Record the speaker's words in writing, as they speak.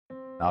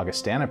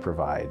Augustana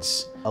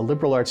provides a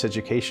liberal arts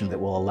education that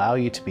will allow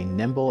you to be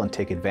nimble and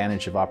take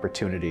advantage of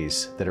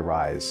opportunities that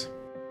arise.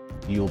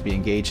 You will be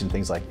engaged in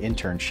things like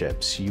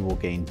internships. You will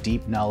gain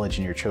deep knowledge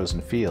in your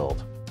chosen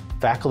field.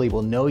 Faculty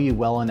will know you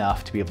well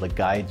enough to be able to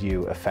guide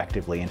you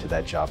effectively into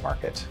that job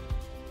market.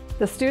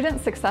 The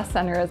Student Success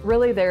Center is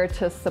really there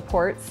to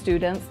support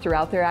students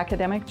throughout their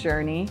academic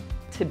journey,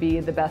 to be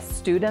the best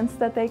students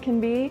that they can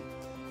be.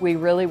 We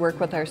really work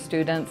with our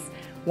students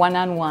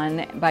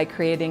one-on-one by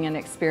creating an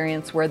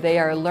experience where they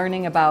are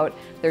learning about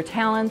their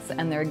talents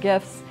and their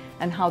gifts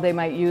and how they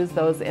might use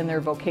those in their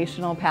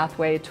vocational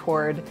pathway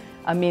toward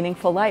a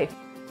meaningful life.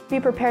 Be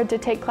prepared to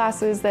take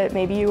classes that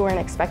maybe you weren't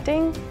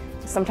expecting.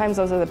 Sometimes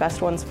those are the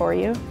best ones for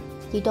you.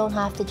 You don't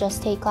have to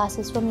just take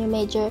classes from your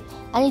major.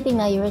 Anything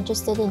that you're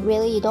interested in,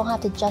 really, you don't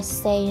have to just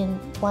stay in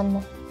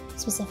one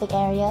specific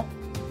area.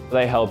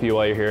 They help you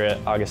while you're here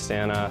at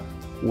Augustana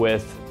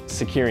with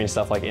securing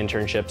stuff like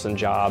internships and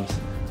jobs,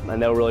 and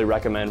they'll really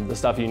recommend the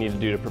stuff you need to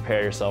do to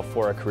prepare yourself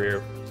for a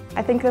career.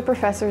 I think the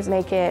professors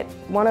make it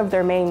one of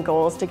their main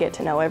goals to get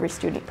to know every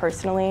student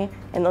personally,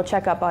 and they'll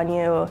check up on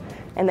you,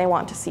 and they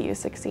want to see you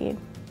succeed.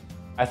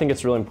 I think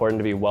it's really important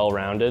to be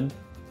well-rounded.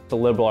 The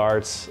liberal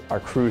arts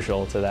are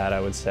crucial to that, I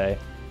would say.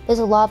 There's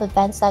a lot of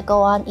events that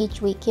go on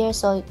each week here,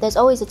 so there's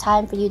always a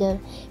time for you to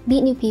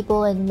meet new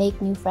people and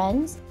make new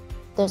friends.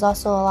 There's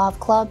also a lot of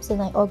clubs and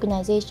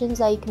organizations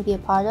that you can be a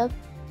part of.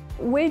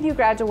 When you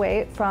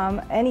graduate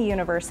from any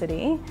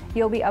university,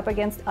 you'll be up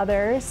against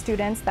other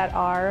students that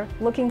are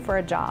looking for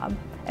a job.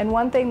 And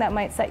one thing that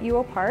might set you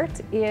apart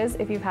is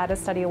if you've had a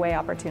study away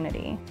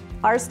opportunity.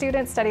 Our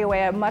students study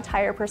away a much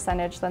higher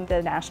percentage than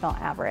the national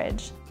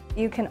average.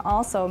 You can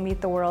also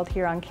meet the world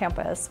here on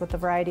campus with a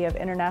variety of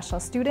international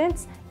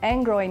students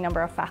and growing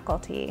number of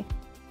faculty.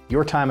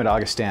 Your time at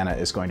Augustana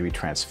is going to be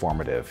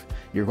transformative.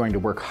 You're going to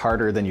work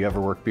harder than you ever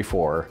worked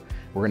before.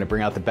 We're going to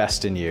bring out the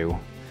best in you.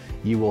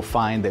 You will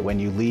find that when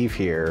you leave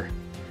here,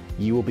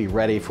 you will be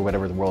ready for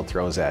whatever the world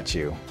throws at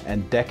you.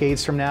 And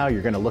decades from now,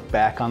 you're going to look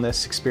back on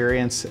this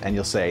experience and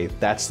you'll say,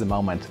 that's the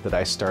moment that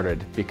I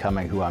started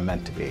becoming who I'm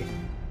meant to be.